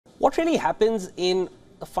What really happens in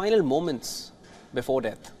the final moments before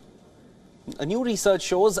death? A new research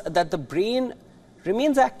shows that the brain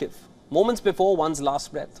remains active moments before one's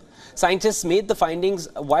last breath. Scientists made the findings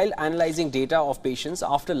while analyzing data of patients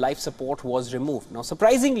after life support was removed. Now,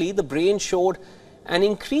 surprisingly, the brain showed an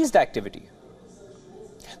increased activity.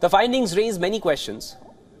 The findings raise many questions,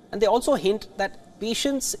 and they also hint that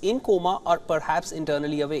patients in coma are perhaps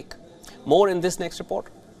internally awake. More in this next report.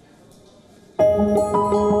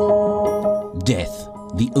 Death,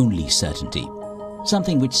 the only certainty.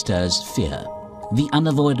 Something which stirs fear. The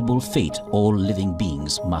unavoidable fate all living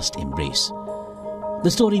beings must embrace.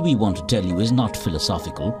 The story we want to tell you is not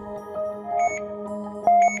philosophical.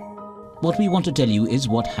 What we want to tell you is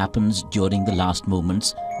what happens during the last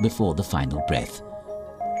moments before the final breath.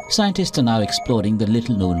 Scientists are now exploring the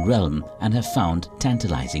little-known realm and have found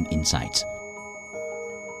tantalizing insights.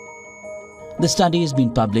 The study has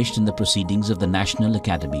been published in the Proceedings of the National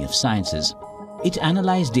Academy of Sciences. It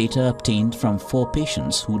analyzed data obtained from 4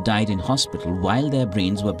 patients who died in hospital while their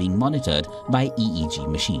brains were being monitored by EEG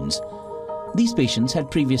machines. These patients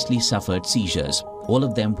had previously suffered seizures. All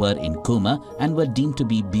of them were in coma and were deemed to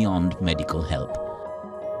be beyond medical help.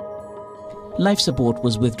 Life support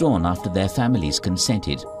was withdrawn after their families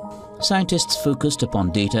consented. Scientists focused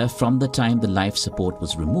upon data from the time the life support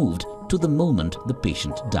was removed to the moment the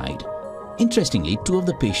patient died. Interestingly, 2 of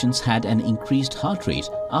the patients had an increased heart rate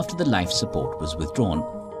after the life support was withdrawn.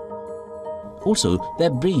 Also, their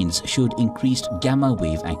brains showed increased gamma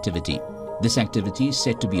wave activity. This activity is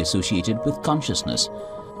said to be associated with consciousness.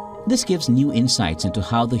 This gives new insights into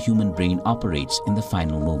how the human brain operates in the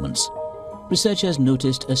final moments. Researchers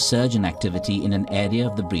noticed a surge in activity in an area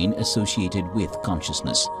of the brain associated with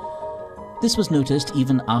consciousness. This was noticed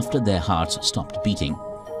even after their hearts stopped beating.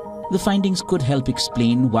 The findings could help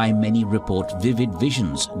explain why many report vivid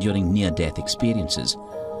visions during near-death experiences.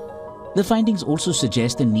 The findings also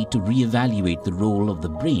suggest the need to re-evaluate the role of the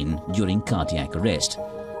brain during cardiac arrest.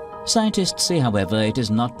 Scientists say, however, it is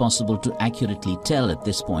not possible to accurately tell at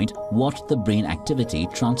this point what the brain activity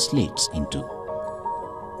translates into.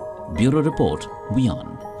 Bureau Report,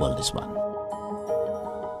 WION World is One.